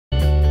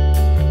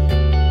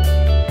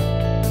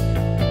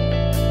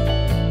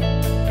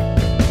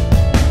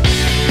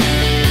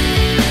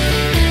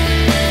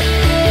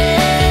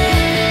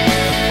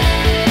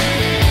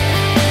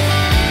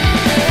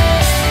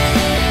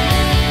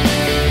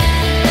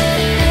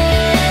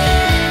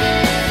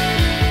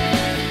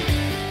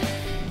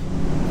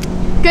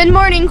Good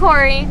morning,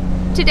 Corey.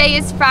 Today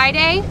is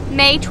Friday,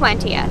 May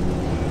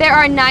 20th. There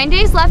are 9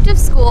 days left of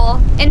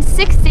school and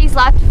 6 days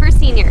left for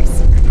seniors.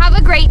 Have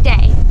a great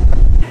day.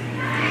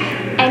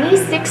 Any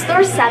 6th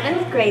or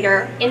 7th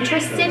grader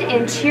interested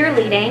in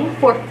cheerleading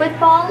for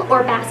football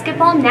or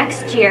basketball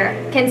next year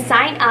can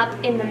sign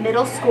up in the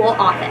middle school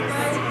office.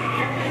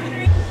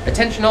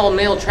 Attention all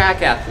male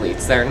track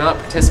athletes that are not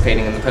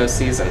participating in the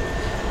postseason.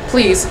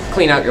 Please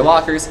clean out your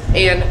lockers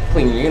and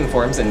clean your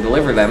uniforms and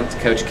deliver them to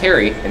Coach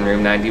Carey in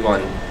room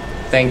 91.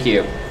 Thank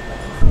you.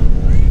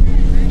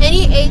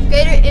 Any 8th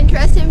grader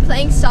interested in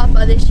playing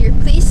softball this year,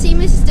 please see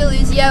Mrs.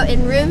 DeLuzio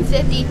in room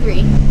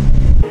 53.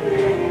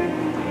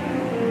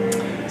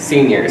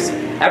 Seniors,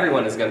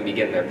 everyone is going to be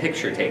getting their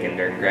picture taken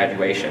during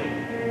graduation.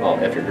 Well,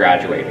 if you're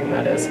graduating,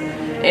 that is.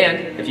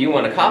 And if you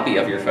want a copy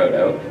of your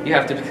photo, you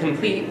have to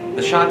complete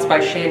the Shots by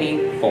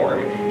Shani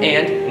form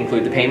and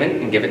include the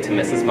payment and give it to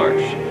Mrs.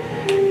 Marsh.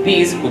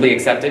 These will be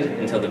accepted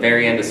until the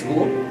very end of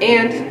school,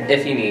 and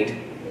if you need,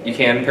 you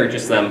can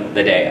purchase them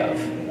the day of.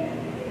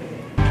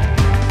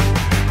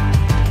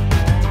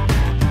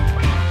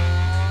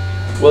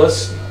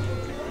 Willis,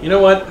 you know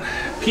what?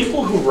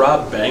 People who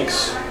rob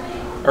banks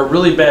are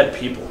really bad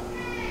people.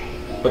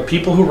 But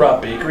people who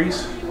rob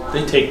bakeries,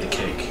 they take the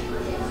cake.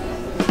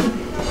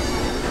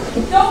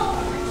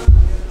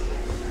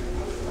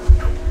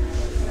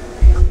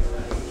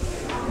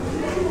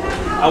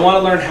 I want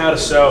to learn how to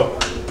sew,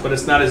 but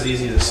it's not as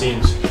easy as it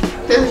seems.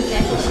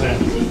 Okay. Listen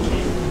in.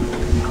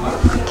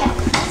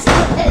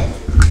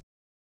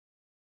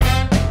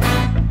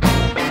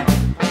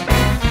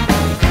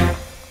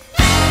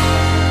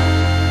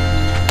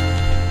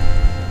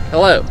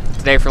 Hello.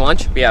 Today for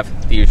lunch, we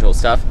have the usual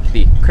stuff,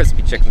 the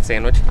crispy chicken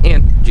sandwich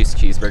and juicy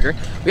cheeseburger.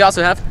 We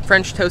also have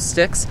French toast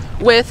sticks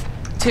with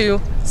 2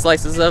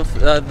 slices of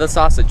the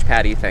sausage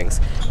patty things.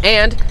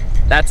 And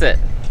that's it.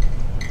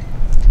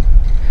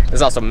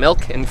 There's also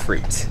milk and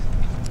fruit.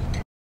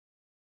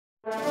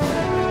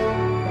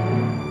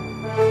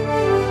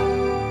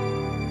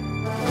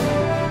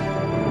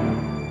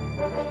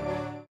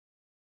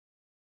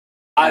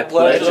 I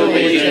pledge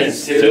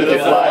allegiance to the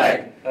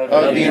flag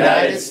of the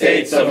United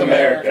States of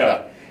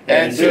America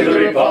and to the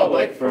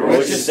republic for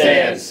which it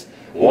stands,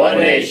 one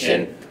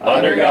nation,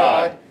 under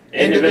God,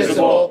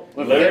 indivisible,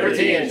 with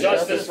liberty and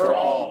justice for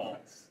all.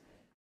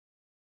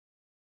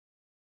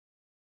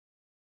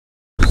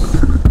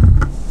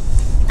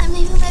 I'm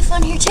leaving my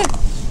phone here too.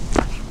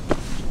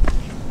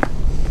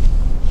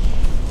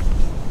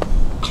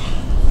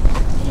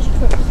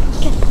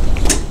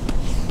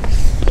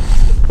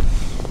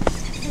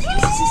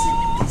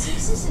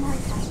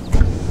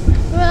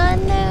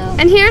 Run now.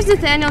 And here's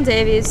Nathaniel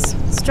Davies,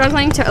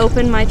 struggling to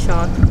open my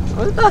chalk.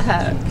 What the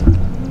heck?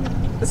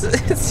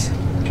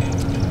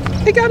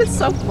 They got it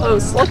so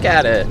close. Look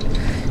at it.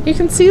 You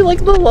can see like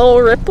the little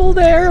ripple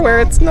there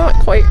where it's not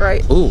quite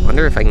right. Ooh,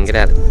 wonder if I can get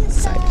at it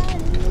this side.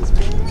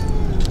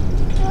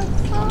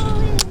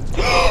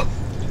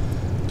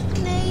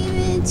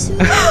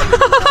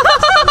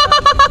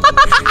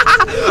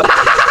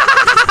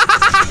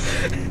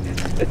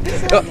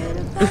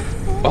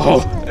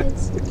 Oh.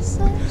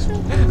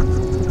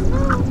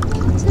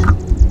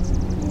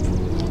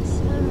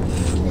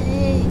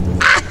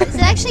 Is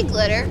it actually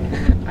glitter?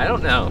 I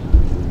don't know.